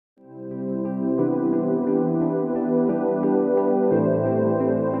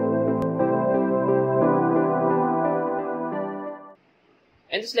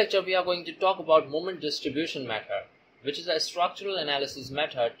In this lecture, we are going to talk about moment distribution method, which is a structural analysis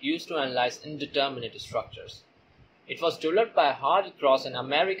method used to analyze indeterminate structures. It was developed by Hardy Cross, an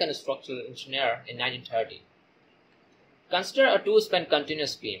American structural engineer, in 1930. Consider a two-span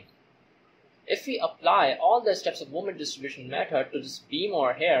continuous beam. If we apply all the steps of moment distribution method to this beam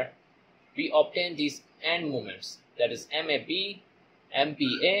over here, we obtain these end moments, that is MAB,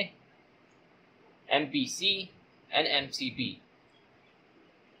 MBA, MBC, and MCB.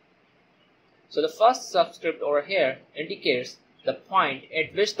 So the first subscript over here indicates the point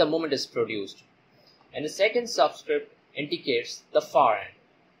at which the moment is produced, and the second subscript indicates the far end.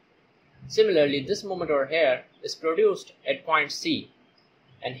 Similarly, this moment over here is produced at point C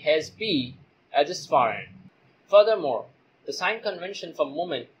and has B at this far end. Furthermore, the sign convention for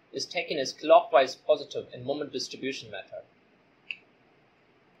moment is taken as clockwise positive in moment distribution method.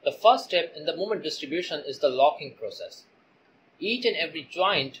 The first step in the moment distribution is the locking process. Each and every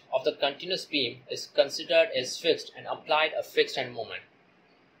joint of the continuous beam is considered as fixed and applied a fixed end moment.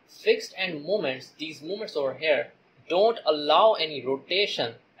 Fixed end moments, these moments over here, don't allow any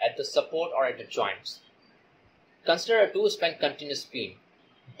rotation at the support or at the joints. Consider a two-span continuous beam.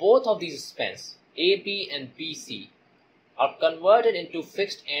 Both of these spans, AB and BC, are converted into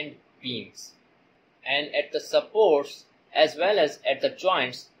fixed end beams, and at the supports as well as at the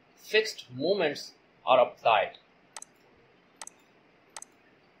joints, fixed moments are applied.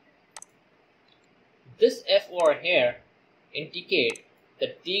 This F over here indicate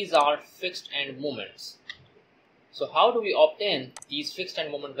that these are fixed end moments. So how do we obtain these fixed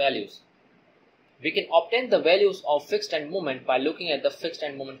end moment values? We can obtain the values of fixed end moment by looking at the fixed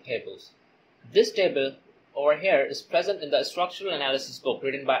end moment tables. This table over here is present in the structural analysis book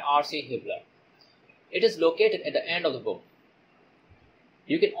written by R.C. Hibbeler. It is located at the end of the book.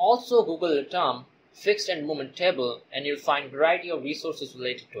 You can also Google the term fixed end moment table and you'll find a variety of resources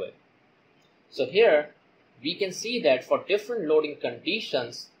related to it. So here we can see that for different loading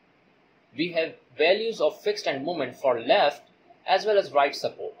conditions, we have values of fixed end moment for left as well as right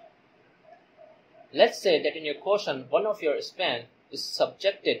support. Let's say that in your question, one of your span is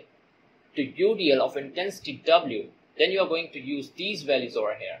subjected to UDL of intensity W, then you are going to use these values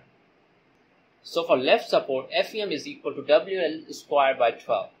over here. So for left support, FEM is equal to WL squared by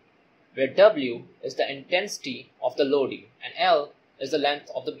 12, where W is the intensity of the loading and L is the length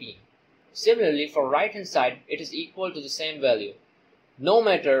of the beam. Similarly, for right hand side, it is equal to the same value. No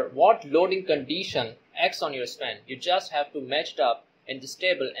matter what loading condition acts on your span, you just have to match it up in this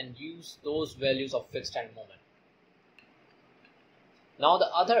table and use those values of fixed end moment. Now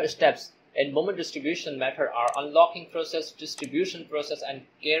the other steps in moment distribution method are unlocking process, distribution process, and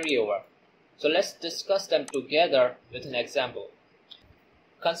carryover. So let's discuss them together with an example.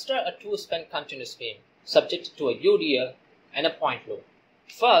 Consider a two-span continuous beam subjected to a UDL and a point load.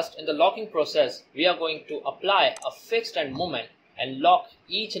 First, in the locking process, we are going to apply a fixed end moment and lock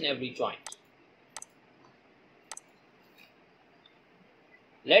each and every joint.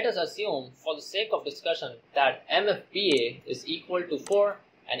 Let us assume, for the sake of discussion, that MFBA is equal to 4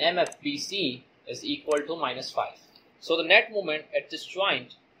 and MFBC is equal to -5. So the net moment at this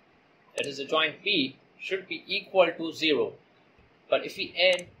joint, that is the joint B, should be equal to 0. But if we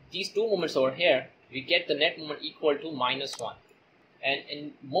add these two moments over here, we get the net moment equal to -1. And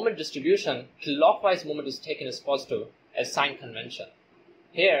in moment distribution, clockwise moment is taken as positive as sign convention.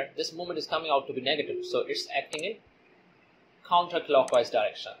 Here, this moment is coming out to be negative, so it's acting in counterclockwise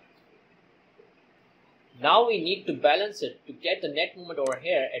direction. Now we need to balance it to get the net moment over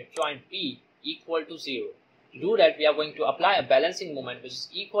here at joint B equal to 0. To do that, we are going to apply a balancing moment which is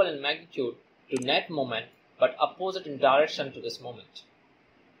equal in magnitude to net moment but opposite in direction to this moment.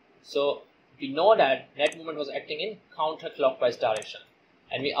 So we know that net moment was acting in counterclockwise direction,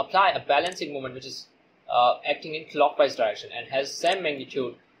 and we apply a balancing moment which is acting in clockwise direction and has same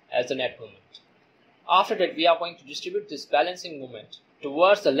magnitude as the net moment. After that, we are going to distribute this balancing moment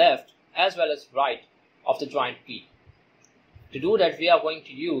towards the left as well as right of the joint B. To do that, we are going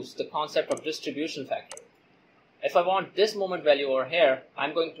to use the concept of distribution factor. If I want this moment value over here,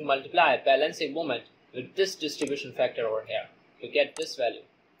 I'm going to multiply balancing moment with this distribution factor over here to get this value.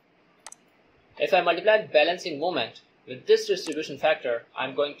 If I multiply the balancing moment with this distribution factor,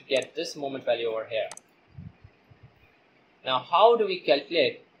 I'm going to get this moment value over here. Now, how do we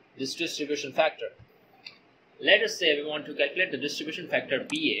calculate this distribution factor? Let us say we want to calculate the distribution factor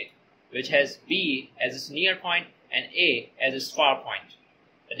BA, which has B as its near point and A as its far point.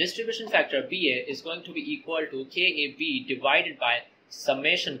 The distribution factor BA is going to be equal to KAB divided by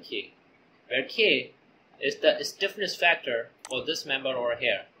summation K, where K is the stiffness factor for this member over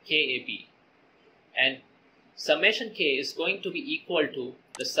here, KAB. And summation K is going to be equal to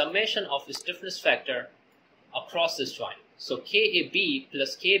the summation of the stiffness factor across this joint. So KAB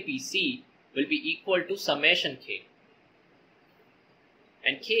plus KBC will be equal to summation K.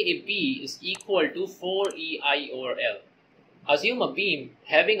 And KAB is equal to 4EI over L. Assume a beam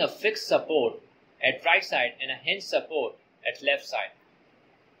having a fixed support at right side and a hinge support at left side.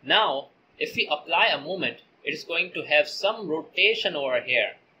 Now, if we apply a moment, it is going to have some rotation over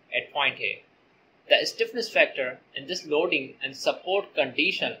here at point A. The stiffness factor in this loading and support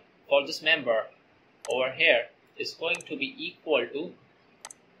condition for this member over here is going to be equal to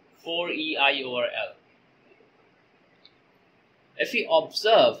 4EI over L. If we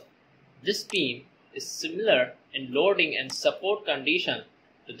observe, this beam is similar in loading and support condition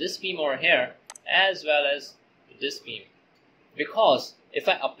to this beam over here as well as to this beam. Because if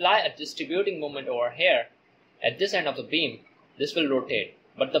I apply a distributing moment over here at this end of the beam, this will rotate.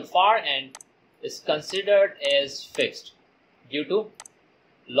 But the far end is considered as fixed due to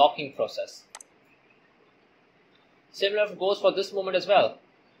locking process. Similar goes for this moment as well.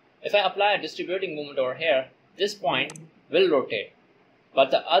 If I apply a distributing moment over here, this point will rotate,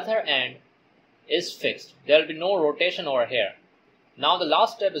 but the other end is fixed. There will be no rotation over here. Now the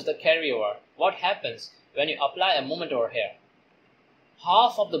last step is the carryover. What happens when you apply a moment over here?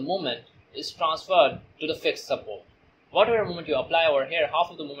 Half of the moment is transferred to the fixed support. Whatever moment you apply over here,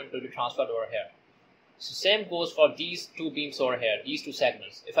 half of the moment will be transferred over here. So same goes for these two beams over here, these two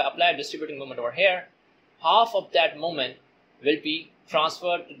segments. If I apply a distributing moment over here, half of that moment will be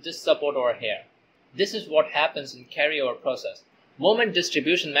transferred to this support over here. This is what happens in carryover process. Moment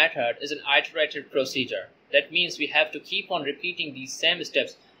distribution method is an iterative procedure. That means we have to keep on repeating these same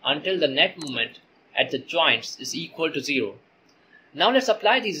steps until the net moment at the joints is equal to 0. Now let's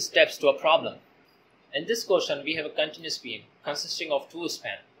apply these steps to a problem. In this question, we have a continuous beam consisting of two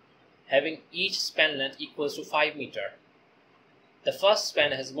spans, having each span length equals to 5 meters. The first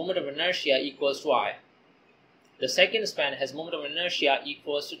span has moment of inertia equals to I. The second span has moment of inertia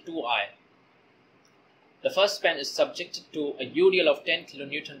equals to 2I. The first span is subjected to a UDL of 10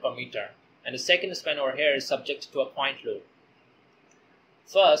 kN per meter, and the second span over here is subjected to a point load.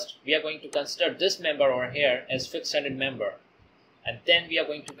 First, we are going to consider this member over here as fixed-ended member, and then we are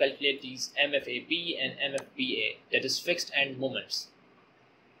going to calculate these MFAB and MFBA, that is fixed end moments.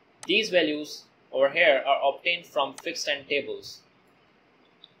 These values over here are obtained from fixed end tables.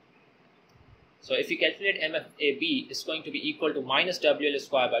 So if we calculate MFAB, it's going to be equal to minus WL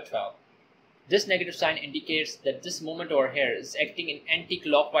square by 12. This negative sign indicates that this moment over here is acting in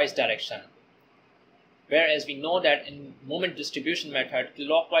anti-clockwise direction. Whereas we know that in moment distribution method,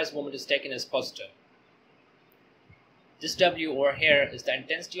 clockwise moment is taken as positive. This W over here is the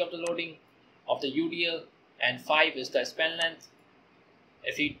intensity of the loading of the UDL, and 5 is the span length.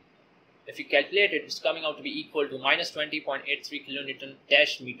 If you calculate it, it's coming out to be equal to minus 20.83 kN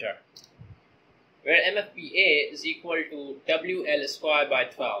dash meter. Where MFBA is equal to WL square by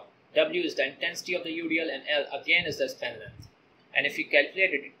 12. W is the intensity of the UDL and L again is the span length. And if you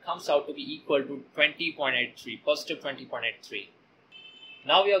calculate it, it comes out to be equal to 20.83, positive 20.83.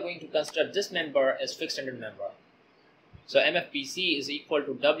 Now we are going to consider this member as fixed-ended member. So MFBC is equal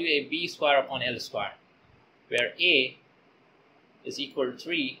to WAB square upon L square, where A is equal to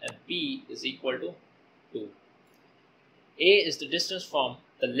 3 and B is equal to 2. A is the distance from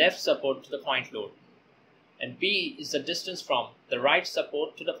the left support to the point load, and B is the distance from the right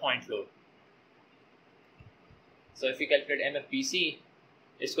support to the point load. So if we calculate MFBC,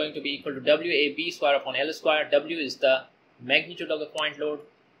 it's going to be equal to WAB square upon L square. W is the magnitude of the point load,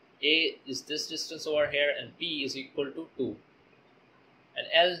 A is this distance over here, and B is equal to 2. And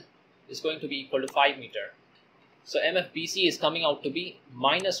L is going to be equal to 5 meter. So MFBC is coming out to be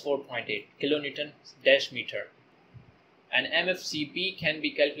minus 4.8 kilonewton dash meter. And MFCB can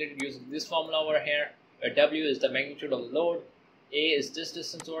be calculated using this formula over here, where W is the magnitude of the load, A is this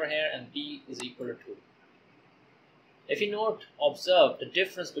distance over here, and B is equal to 2. If you observe the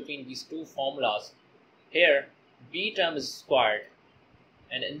difference between these two formulas, here B term is squared,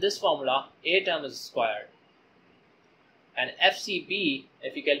 and in this formula A term is squared. And FCB,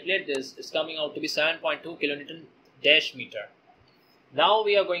 if you calculate this, is coming out to be 7.2 kilonewton dash meter. Now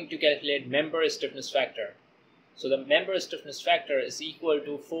we are going to calculate member stiffness factor. So the member stiffness factor is equal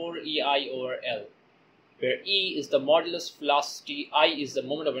to 4EI over L, where E is the modulus velocity, I is the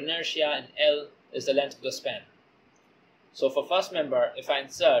moment of inertia, and L is the length of the span. So for first member, if I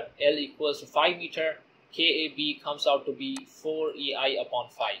insert L equals to 5 meter, KAB comes out to be 4EI upon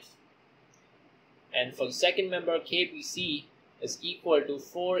 5. And for the second member, KBC is equal to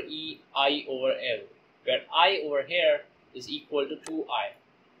 4EI over L, where I over here is equal to 2I.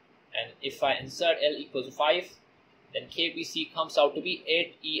 and if I insert L equals to 5, then KBC comes out to be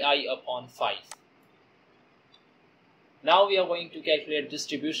 8 EI upon 5. Now we are going to calculate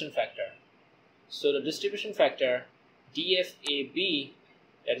distribution factor. So the distribution factor DFAB,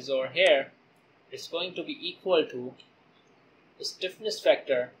 that is over here, is going to be equal to the stiffness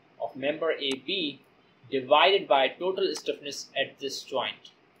factor of member AB divided by total stiffness at this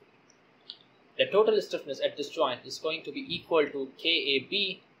joint. The total stiffness at this joint is going to be equal to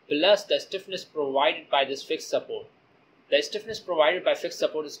KAB plus the stiffness provided by this fixed support. The stiffness provided by fixed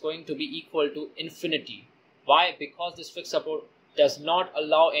support is going to be equal to infinity. Why? Because this fixed support does not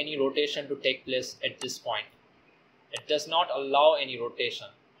allow any rotation to take place at this point. It does not allow any rotation.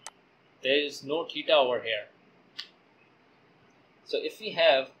 There is no theta over here. So if we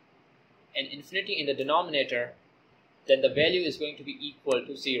have an infinity in the denominator, then the value is going to be equal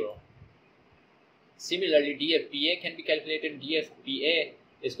to 0. Similarly, DFBA can be calculated. DFBA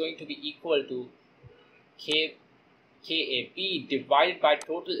is going to be equal to KAB divided by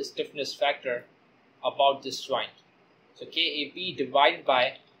total stiffness factor about this joint. So KAB divided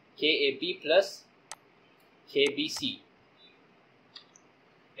by KAB plus KBC.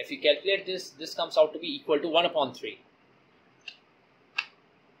 If you calculate this, this comes out to be equal to 1 upon 3.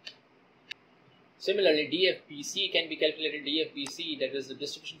 Similarly, DFBC can be calculated. DFBC, that is the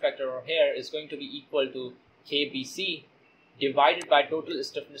distribution factor over here, is going to be equal to KBC divided by total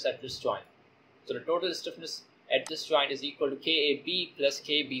stiffness at this joint. So the total stiffness at this joint is equal to KAB plus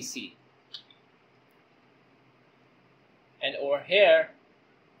KBC. And over here,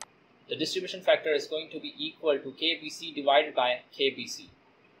 the distribution factor is going to be equal to KBC divided by KBC.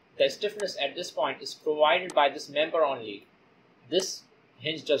 The stiffness at this point is provided by this member only. This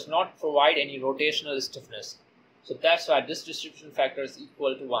hinge does not provide any rotational stiffness. So that's why this distribution factor is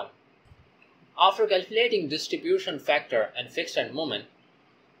equal to 1. After calculating distribution factor and fixed end moment,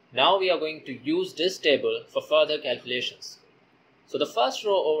 now we are going to use this table for further calculations. So the first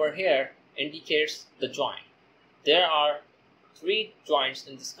row over here indicates the joint. There are 3 joints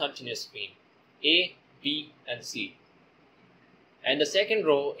in this continuous beam, A, B and C. And the second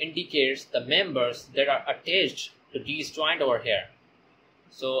row indicates the members that are attached to these joints over here.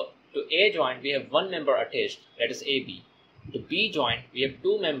 So to A joint we have 1 member attached, that is AB. To B joint we have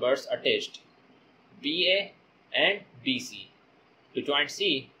 2 members attached, BA and BC. To joint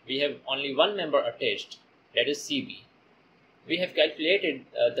C we have only 1 member attached, that is CB. We have calculated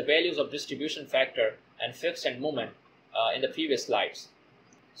the values of distribution factor and fixed end moment in the previous slides.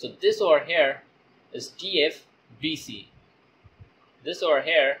 So this over here is DFBC. This over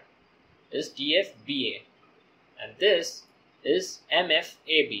here is DFBA. And this is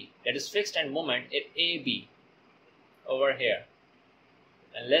MFAB, that is fixed end moment at AB over here.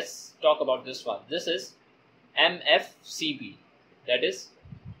 And let's talk about this one. This is MFCB, that is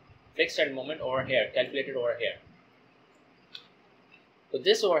fixed end moment over here, calculated over here. So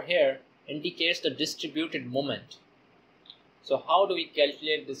this over here indicates the distributed moment. So how do we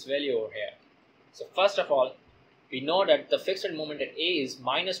calculate this value over here? So first of all, we know that the fixed end moment at A is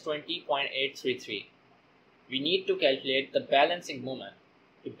minus 20.833. We need to calculate the balancing moment.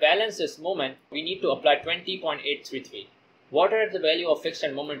 To balance this moment, we need to apply 20.833. Whatever the value of fixed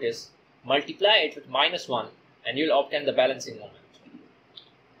end moment is, multiply it with minus 1 and you will obtain the balancing moment.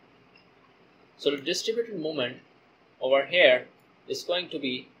 So the distributed moment over here is going to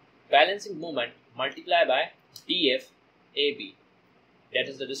be balancing moment multiplied by DFAB. That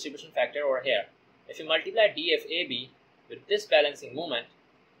is the distribution factor over here. If you multiply DFAB with this balancing moment,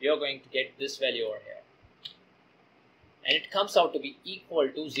 you are going to get this value over here. And it comes out to be equal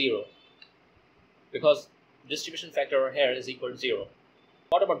to 0 because distribution factor over here is equal to 0.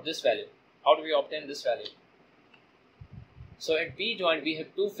 What about this value? How do we obtain this value? So at B joint we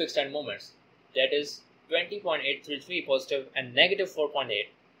have 2 fixed end moments, that is 20.833 positive and negative 4.8.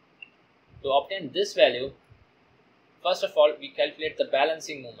 To obtain this value, first of all we calculate the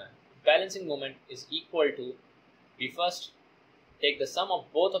balancing moment. Balancing moment is equal to, we first take the sum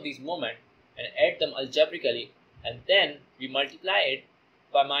of both of these moments and add them algebraically, and then we multiply it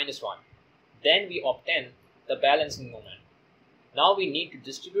by minus 1. Then we obtain the balancing moment. Now we need to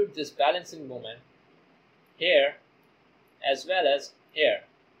distribute this balancing moment here as well as here.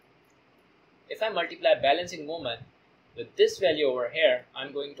 If I multiply balancing moment with this value over here,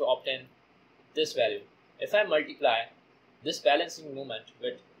 I'm going to obtain this value. If I multiply this balancing moment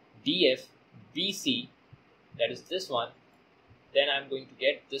with DFBC, that is this one, then I'm going to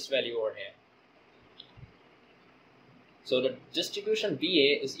get this value over here. So the distribution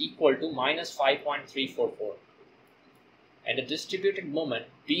BA is equal to minus 5.344 and the distributed moment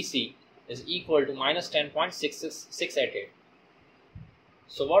BC is equal to minus 10.6688.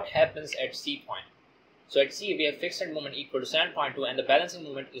 So what happens at C point? So at C we have fixed end moment equal to 7.2 and the balancing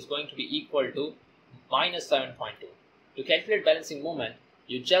moment is going to be equal to minus 7.2. To calculate balancing moment,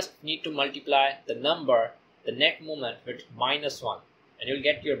 you just need to multiply the number, the net moment, with minus 1 and you will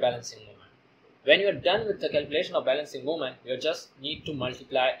get your balancing moment. When you are done with the calculation of balancing moment, you just need to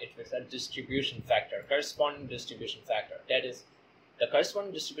multiply it with a distribution factor, corresponding distribution factor. That is, the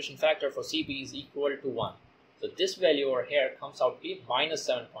corresponding distribution factor for CB is equal to 1. So this value over here comes out to be minus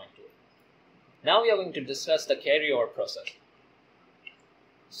 7.2. Now we are going to discuss the carryover process.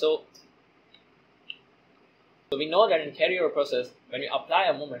 So we know that in carryover process, when we apply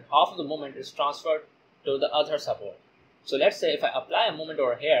a moment, half of the moment is transferred to the other support. So let's say if I apply a moment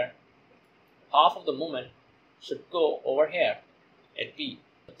over here, half of the moment should go over here at B.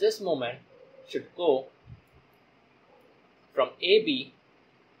 This moment should go from AB,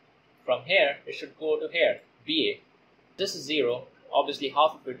 from here it should go to here, BA. This is 0, obviously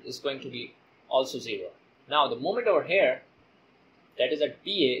half of it is going to be also 0. Now the moment over here, that is at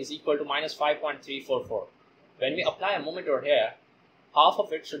BA, is equal to minus 5.344. When we apply a moment over here, half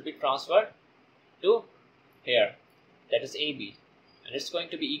of it should be transferred to here, that is AB, and it's going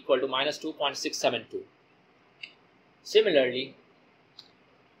to be equal to minus 2.672. Similarly,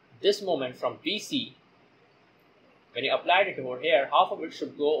 this moment from BC, when you applied it over here, half of it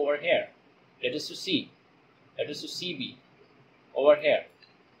should go over here, that is to C, that is to CB, over here.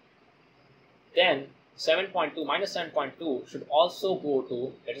 Then 7.2 minus 7.2 should also go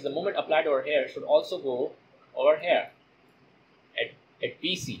to, that is the moment applied over here, should also go over here at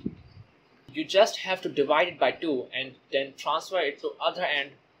BC. You just have to divide it by 2 and then transfer it to other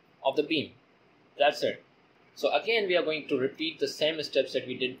end of the beam. That's it. So again we are going to repeat the same steps that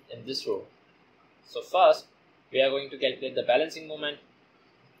we did in this row. So first we are going to calculate the balancing moment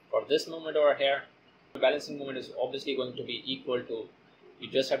for this moment over here. The balancing moment is obviously going to be equal to, you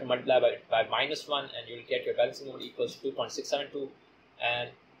just have to multiply by minus 1 and you will get your balancing moment equals 2.672. And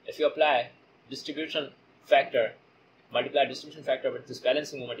if you apply distribution factor, multiply distribution factor with this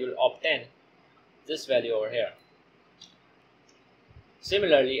balancing moment, you will obtain this value over here.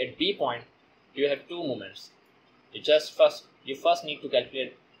 Similarly, at B point, you have two moments. You first need to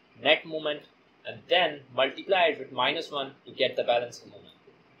calculate net moment and then multiply it with minus 1 to get the balancing moment.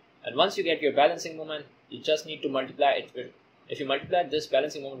 And once you get your balancing moment, you just need to multiply it with, if you multiply this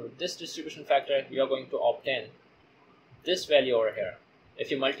balancing moment with this distribution factor, you are going to obtain this value over here.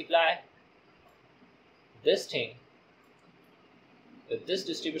 If you multiply this thing with this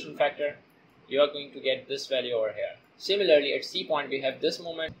distribution factor, you are going to get this value over here. Similarly, at C point, we have this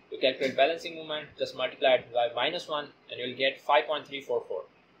moment. To calculate balancing moment, just multiply it by minus 1 and you will get 5.344.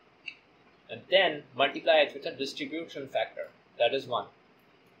 And then multiply it with a distribution factor, that is 1.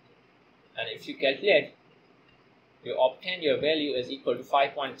 And if you calculate, you obtain your value is equal to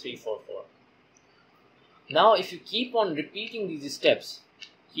 5.344. Now if you keep on repeating these steps,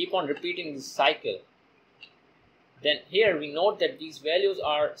 keep on repeating this cycle, then here we note that these values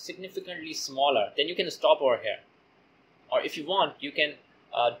are significantly smaller. Then you can stop over here. Or if you want, you can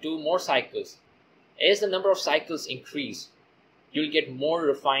do more cycles. As the number of cycles increase, you'll get more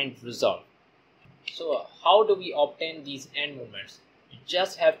refined result. So how do we obtain these end moments? You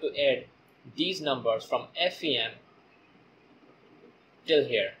just have to add these numbers from FEM till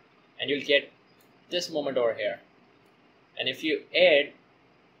here and you'll get this moment over here. And if you add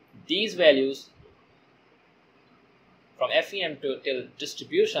these values from FEM till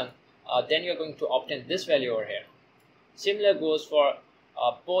distribution, then you're going to obtain this value over here. Similar goes for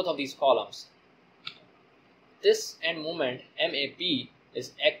both of these columns. This end moment MAP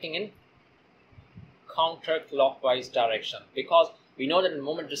is acting in counterclockwise direction because we know that in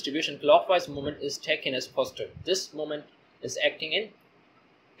moment distribution, clockwise moment is taken as positive. This moment is acting in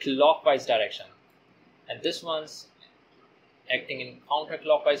clockwise direction and this one's acting in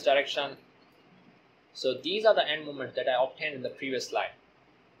counterclockwise direction. So these are the end moments that I obtained in the previous slide.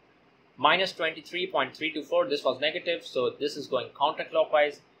 Minus 23.324, this was negative, so this is going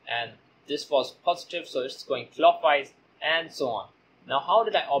counterclockwise, and this was positive, so it's going clockwise, and so on. Now how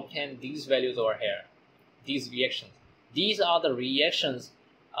did I obtain these values over here? These reactions. These are the reactions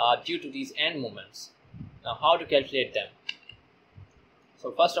due to these end moments. Now how to calculate them?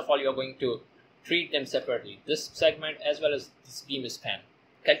 So first of all, you are going to treat them separately. This segment as well as this beam span.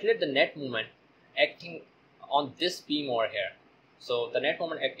 Calculate the net moment acting on this beam over here. So the net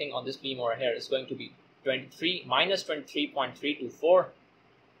moment acting on this beam over here is going to be minus 23.324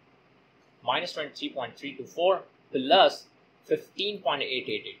 plus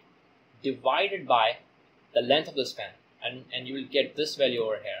 15.888 divided by the length of the span, and you will get this value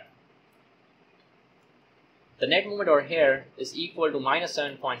over here. the net moment over here is equal to minus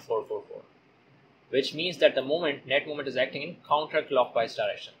 7.444, which means that the net moment is acting in counterclockwise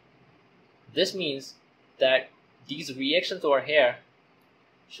direction. This means that these reactions over here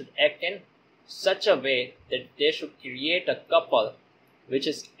should act in such a way that they should create a couple which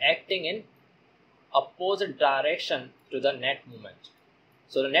is acting in opposite direction to the net moment.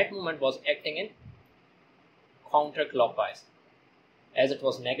 So the net moment was acting in counterclockwise, as it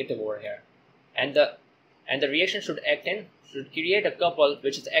was negative over here, and the reaction should create a couple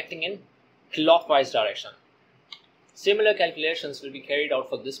which is acting in clockwise direction. Similar calculations will be carried out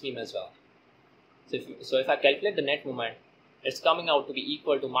for this beam as well. So if I calculate the net moment, it's coming out to be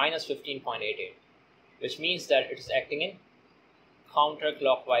equal to minus 15.88, which means that it is acting in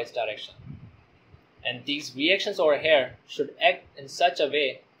counterclockwise direction. And these reactions over here should act in such a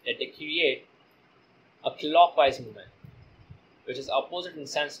way that they create a clockwise movement, which is opposite in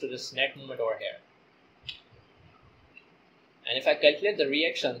sense to this net moment over here. And if I calculate the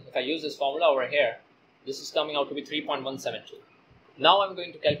reaction, if I use this formula over here, this is coming out to be 3.172. Now I'm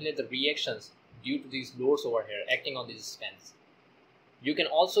going to calculate the reactions due to these loads over here acting on these spans. You can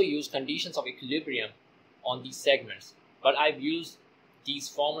also use conditions of equilibrium on these segments, but I've used these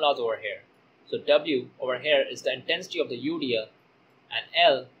formulas over here. So W over here is the intensity of the UDL, and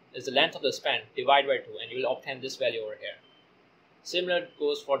L is the length of the span divided by 2, and you will obtain this value over here. Similar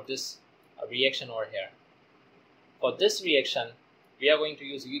goes for this reaction over here. For this reaction, we are going to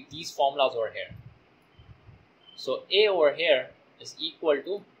use these formulas over here. So A over here is equal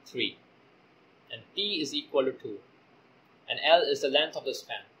to 3, and T is equal to 2, and L is the length of the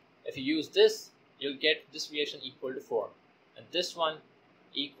span. If you use this, you'll get this reaction equal to 4, and this one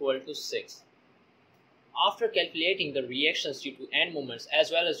equal to 6. After calculating the reactions due to end moments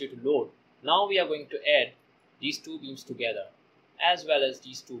as well as due to load, now we are going to add these two beams together as well as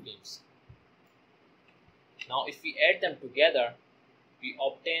these two beams. Now if we add them together, we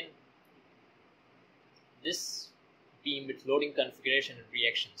obtain this beam with loading configuration and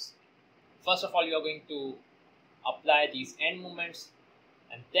reactions. First of all, you are going to apply these end moments,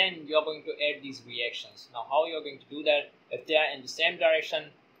 and then you are going to add these reactions. Now how you are going to do that? If they are in the same direction,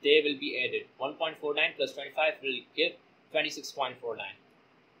 they will be added. 1.49 plus 25 will give 26.49.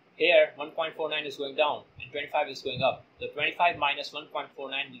 Here 1.49 is going down and 25 is going up. The 25 minus 1.49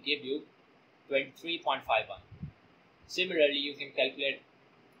 will give you 23.51. Similarly, you can calculate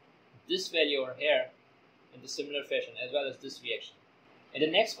this value over here in the similar fashion as well as this reaction. In the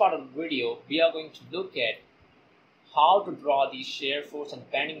next part of the video, we are going to look at how to draw the shear force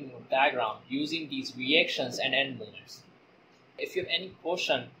and bending moment diagram using these reactions and end moments. If you have any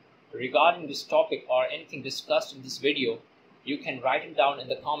question regarding this topic or anything discussed in this video, you can write it down in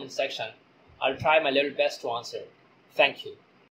the comment section. I'll try my level best to answer. Thank you.